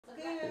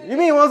You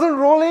mean it wasn't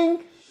rolling?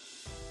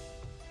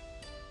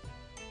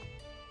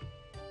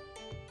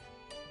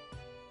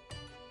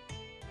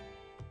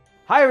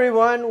 Hi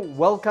everyone,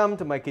 welcome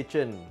to my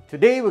kitchen.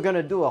 Today we're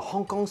gonna do a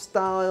Hong Kong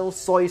style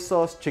soy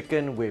sauce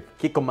chicken with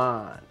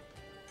Kikkoman.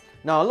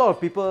 Now a lot of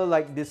people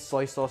like this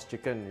soy sauce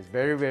chicken. It's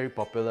very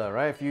popular,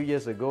 right? A few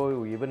years ago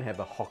we even have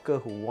a hawker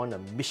who won a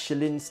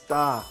Michelin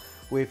star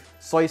with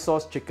soy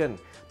sauce chicken.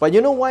 But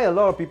you know why a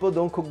lot of people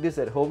don't cook this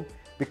at home?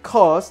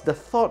 Because the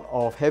thought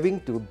of having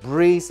to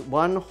braise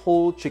one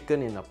whole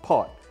chicken in a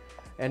pot,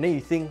 and then you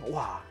think,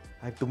 wow,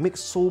 I have to make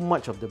so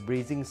much of the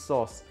braising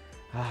sauce.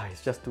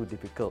 It's just too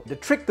difficult. The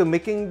trick to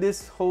making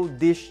this whole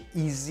dish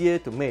easier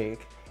to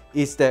make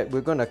is that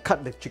we're going to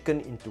cut the chicken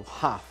into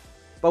half.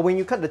 But when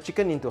you cut the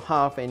chicken into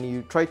half and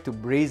you try to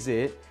braise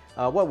it,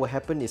 what will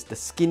happen is the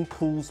skin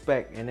pulls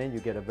back and then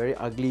you get a very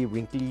ugly,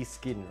 wrinkly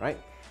skin, right?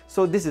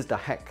 So this is the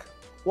hack.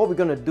 What we're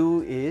going to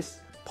do is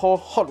pour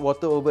hot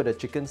water over the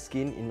chicken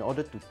skin in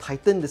order to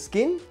tighten the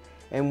skin.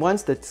 And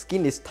once the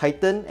skin is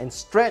tightened and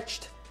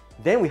stretched,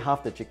 then we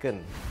halve the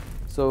chicken.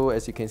 So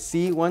as you can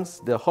see, once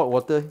the hot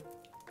water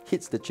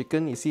hits the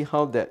chicken, you see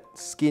how that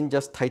skin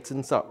just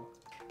tightens up.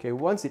 Okay,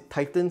 once it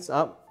tightens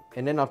up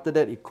and then after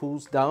that it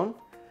cools down,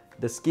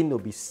 the skin will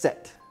be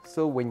set.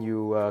 So when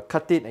you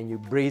cut it and you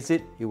braise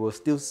it, it will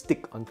still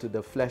stick onto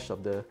the flesh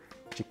of the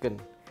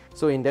chicken.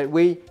 So in that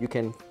way, you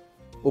can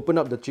open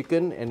up the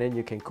chicken and then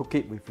you can cook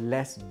it with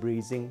less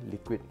braising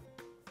liquid.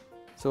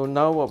 So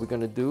now what we're going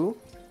to do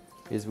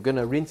is we're going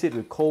to rinse it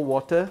with cold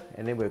water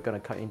and then we're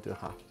going to cut into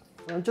half.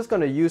 I'm just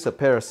going to use a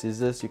pair of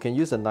scissors. You can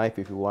use a knife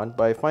if you want,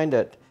 but I find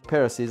that a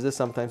pair of scissors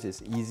sometimes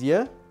is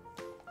easier.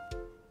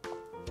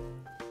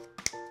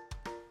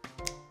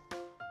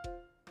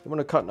 You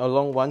want to cut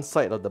along one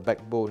side of the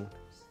backbone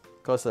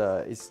because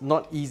it's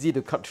not easy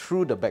to cut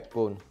through the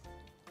backbone.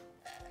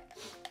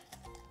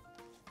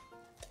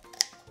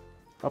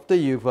 After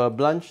you've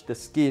blanched the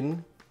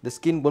skin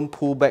won't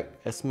pull back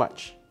as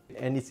much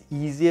and it's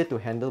easier to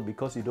handle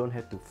because you don't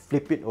have to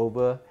flip it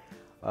over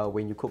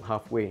when you cook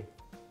halfway.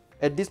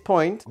 At this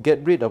point,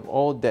 get rid of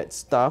all that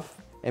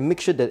stuff and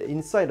make sure that the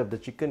inside of the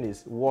chicken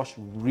is washed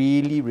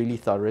really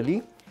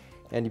thoroughly.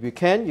 And if you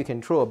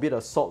can throw a bit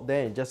of salt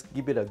there and just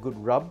give it a good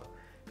rub.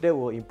 That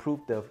will improve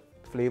the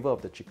flavor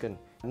of the chicken.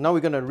 Now we're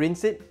going to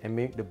rinse it and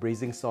make the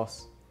braising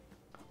sauce.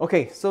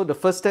 Okay, so the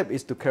first step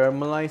is to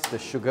caramelize the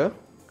sugar.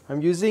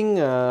 I'm using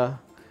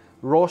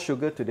raw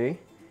sugar today.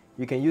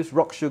 You can use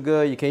rock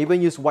sugar, you can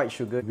even use white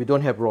sugar if you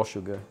don't have raw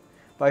sugar.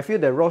 But I feel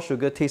that raw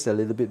sugar tastes a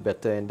little bit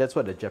better and that's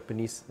what the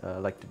Japanese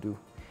like to do.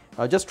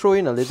 I'll just throw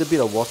in a little bit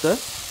of water.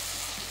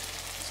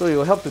 So it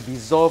will help to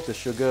dissolve the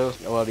sugar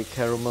while it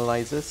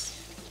caramelizes.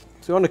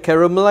 So you want to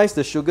caramelize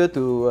the sugar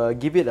to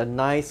give it a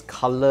nice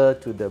color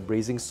to the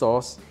braising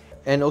sauce.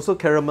 And also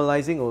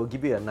caramelizing will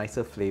give it a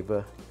nicer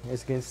flavor.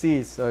 As you can see,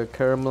 it's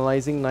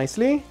caramelizing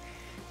nicely.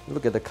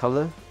 Look at the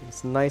color,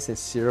 it's nice and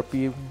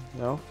syrupy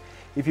now.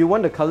 If you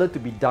want the color to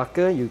be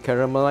darker, you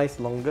caramelize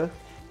longer.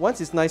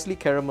 Once it's nicely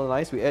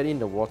caramelized, we add in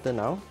the water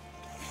now.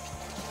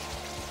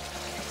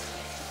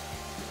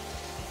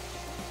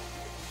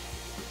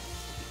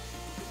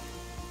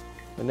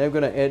 And then we're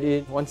going to add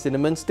in 1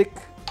 cinnamon stick,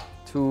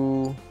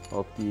 2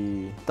 of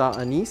the star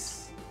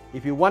anise.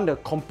 If you want a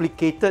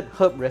complicated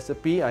herb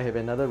recipe, I have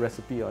another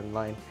recipe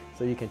online,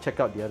 so you can check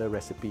out the other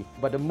recipe.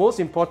 But the most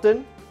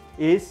important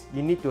is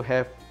you need to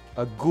have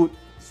a good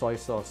soy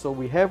sauce. So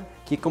we have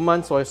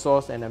Kikkoman soy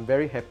sauce and I'm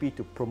very happy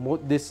to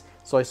promote this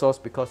soy sauce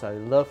because I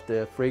love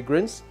the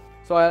fragrance.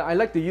 So I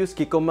like to use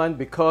Kikkoman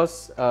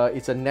because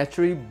it's a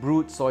naturally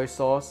brewed soy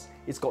sauce.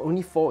 It's got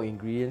only 4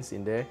 ingredients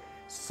in there.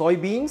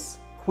 Soybeans,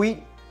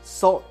 wheat,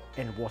 salt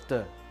and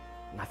water.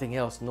 Nothing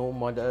else, no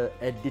other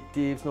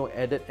additives, no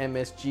added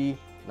MSG,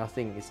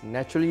 nothing. It's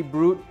naturally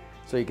brewed,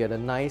 so you get a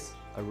nice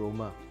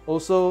aroma.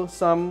 Also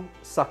some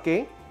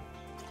sake,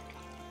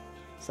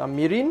 some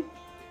mirin,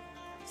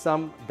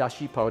 some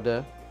dashi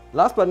powder.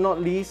 Last but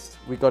not least,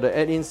 we got to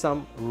add in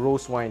some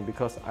rose wine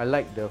because I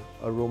like the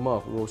aroma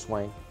of rose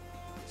wine.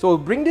 So we'll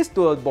bring this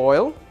to a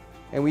boil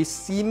and we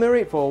simmer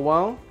it for a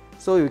while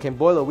so you can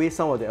boil away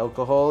some of the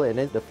alcohol and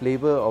then the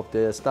flavor of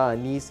the star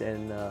anise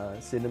and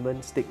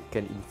cinnamon stick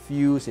can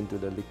infuse into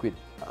the liquid.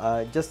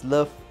 I just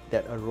love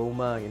that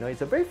aroma, you know,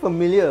 it's a very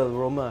familiar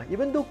aroma.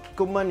 Even though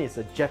Kikkoman is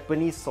a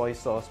Japanese soy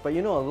sauce, but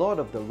you know, a lot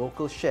of the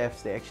local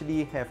chefs, they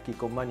actually have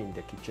Kikkoman in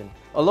their kitchen.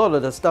 A lot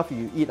of the stuff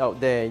you eat out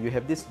there, you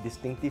have this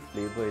distinctive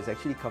flavor, it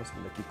actually comes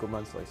from the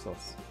Kikkoman soy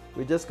sauce.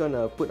 We're just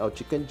gonna put our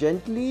chicken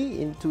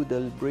gently into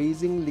the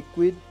braising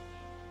liquid.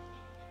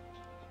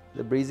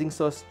 The braising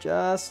sauce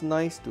just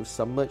nice to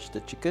submerge the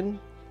chicken.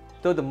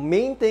 So the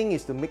main thing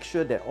is to make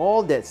sure that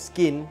all that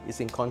skin is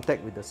in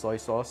contact with the soy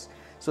sauce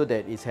so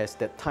that it has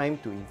that time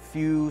to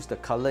infuse the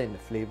color and the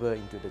flavor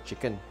into the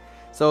chicken.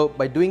 So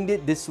by doing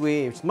it this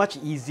way, it's much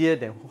easier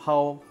than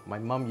how my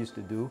mom used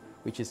to do,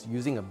 which is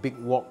using a big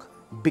wok,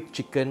 big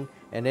chicken,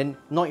 and then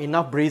not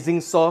enough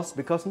braising sauce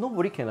because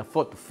nobody can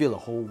afford to fill a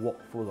whole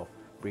wok full of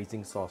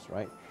braising sauce,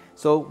 right?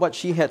 So what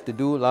she had to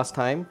do last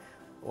time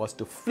was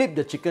to flip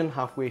the chicken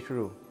halfway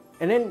through.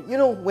 And then, you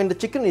know, when the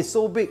chicken is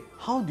so big,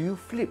 how do you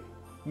flip?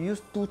 You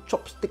use 2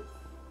 chopsticks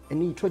and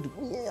then you try to...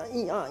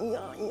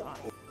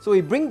 So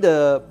we bring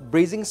the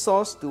braising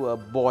sauce to a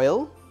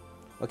boil.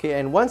 Okay,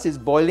 and once it's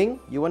boiling,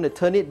 you want to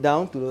turn it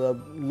down to a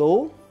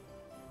low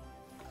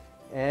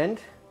and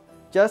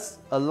just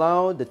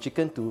allow the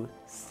chicken to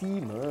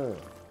simmer.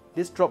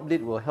 This drop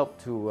lid will help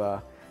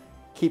to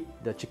keep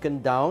the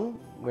chicken down.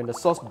 When the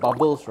sauce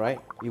bubbles, right,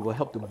 it will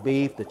help to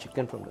bathe the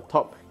chicken from the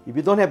top. If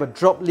you don't have a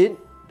drop lid,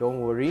 don't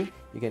worry,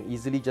 you can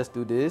easily just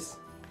do this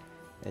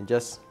and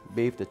just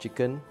bathe the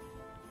chicken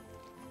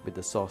with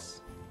the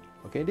sauce.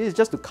 Okay, this is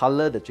just to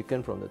color the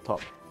chicken from the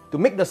top. To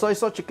make the soy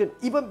sauce chicken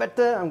even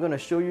better, I'm going to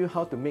show you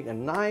how to make a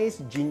nice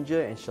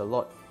ginger and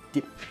shallot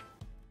dip.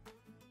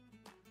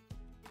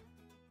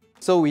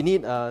 So we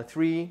need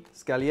 3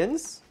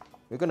 scallions.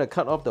 We're going to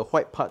cut off the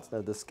white parts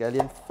of the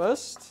scallion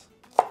first.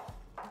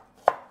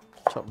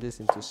 Chop this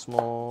into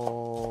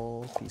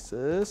small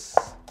pieces.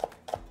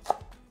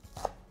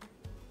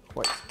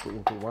 Whites put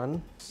into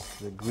one.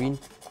 The green.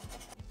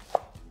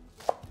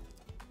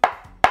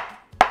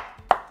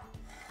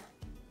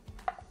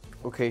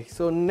 Okay,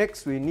 so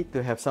next we need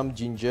to have some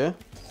ginger.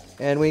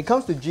 And when it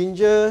comes to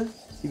ginger,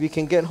 if you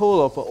can get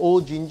hold of an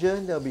old ginger,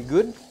 that'll be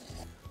good.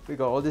 We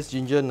got all this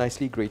ginger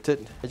nicely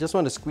grated. I just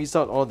want to squeeze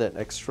out all that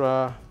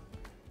extra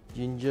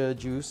ginger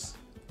juice.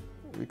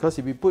 Because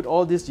if you put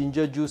all this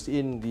ginger juice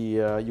in,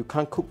 you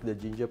can't cook the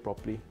ginger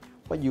properly.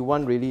 What you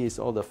want really is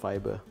all the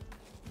fiber.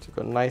 So you've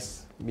got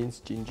nice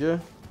minced ginger.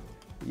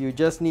 You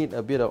just need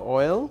a bit of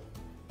oil.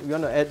 You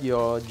want to add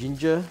your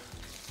ginger,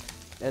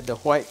 add the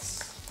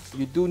whites.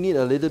 You do need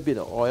a little bit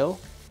of oil.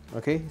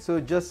 Okay, so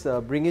just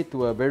bring it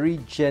to a very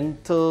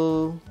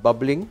gentle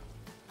bubbling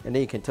and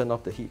then you can turn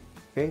off the heat.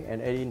 Okay,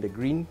 and add in the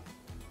green.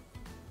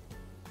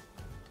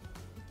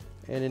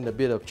 Add in a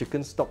bit of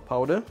chicken stock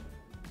powder.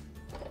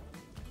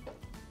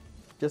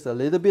 Just a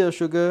little bit of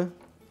sugar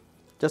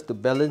just to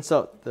balance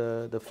out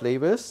the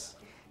flavors.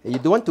 And you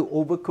don't want to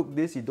overcook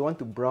this, you don't want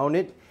to brown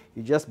it.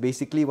 You just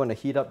basically want to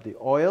heat up the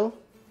oil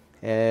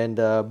and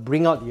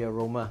bring out the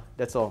aroma.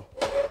 That's all.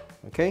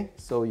 Okay,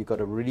 so you got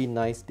a really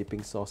nice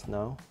dipping sauce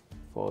now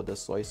for the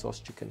soy sauce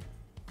chicken.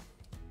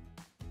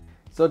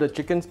 So the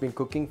chicken's been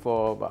cooking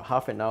for about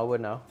half an hour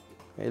now.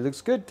 It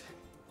looks good.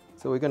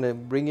 So we're going to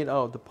bring it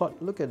out of the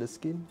pot. Look at the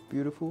skin,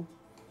 beautiful.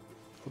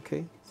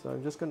 Okay, so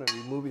I'm just going to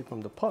remove it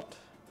from the pot.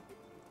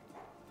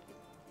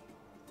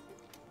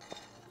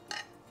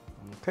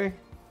 Okay,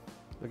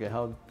 look at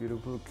how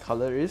beautiful the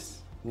color is.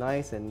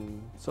 Nice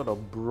and sort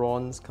of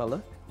bronze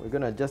color. We're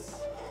going to just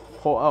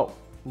pour out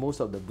most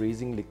of the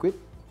braising liquid.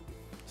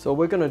 So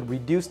we're going to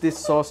reduce this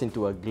sauce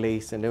into a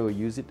glaze and then we'll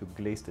use it to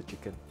glaze the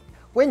chicken.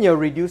 When you're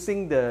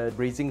reducing the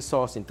braising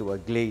sauce into a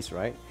glaze,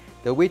 right,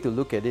 the way to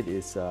look at it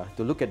is to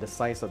look at the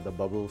size of the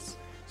bubbles.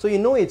 So you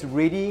know it's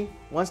ready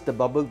once the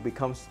bubble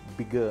becomes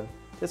bigger.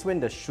 That's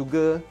when the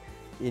sugar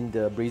in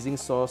the braising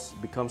sauce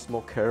becomes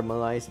more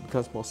caramelized,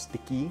 becomes more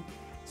sticky.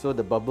 So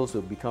the bubbles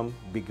will become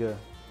bigger.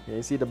 Can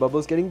you see the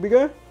bubbles getting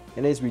bigger?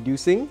 And then it's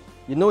reducing.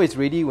 You know it's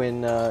ready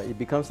when it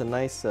becomes a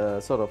nice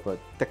sort of a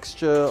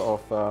texture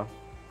of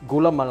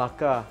Gula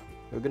Melaka.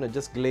 We're going to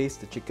just glaze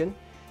the chicken.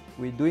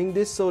 We're doing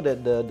this so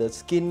that the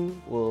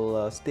skin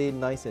will stay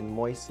nice and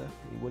moist. It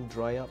won't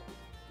dry up.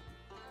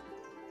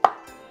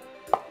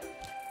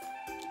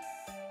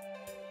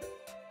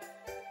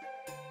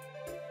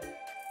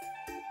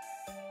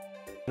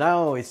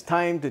 Now it's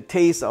time to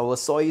taste our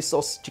soy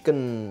sauce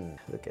chicken.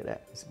 Look at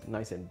that, it's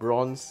nice and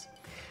bronze.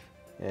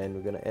 And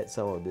we're going to add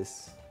some of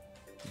this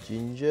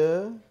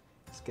ginger,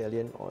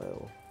 scallion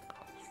oil.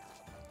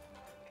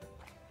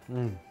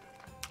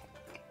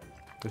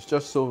 It's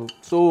just so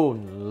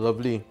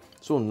lovely,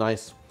 so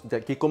nice.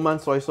 That Kikkoman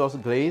soy sauce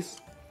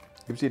glaze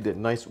gives it that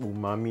nice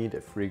umami,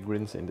 that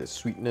fragrance and that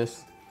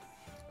sweetness.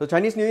 So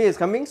Chinese New Year is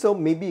coming, so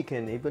maybe you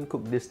can even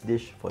cook this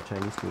dish for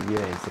Chinese New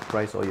Year and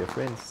surprise all your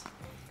friends.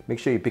 Make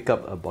sure you pick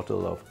up a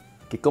bottle of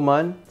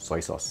Kikkoman soy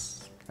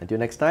sauce. Until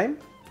next time,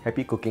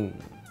 happy cooking!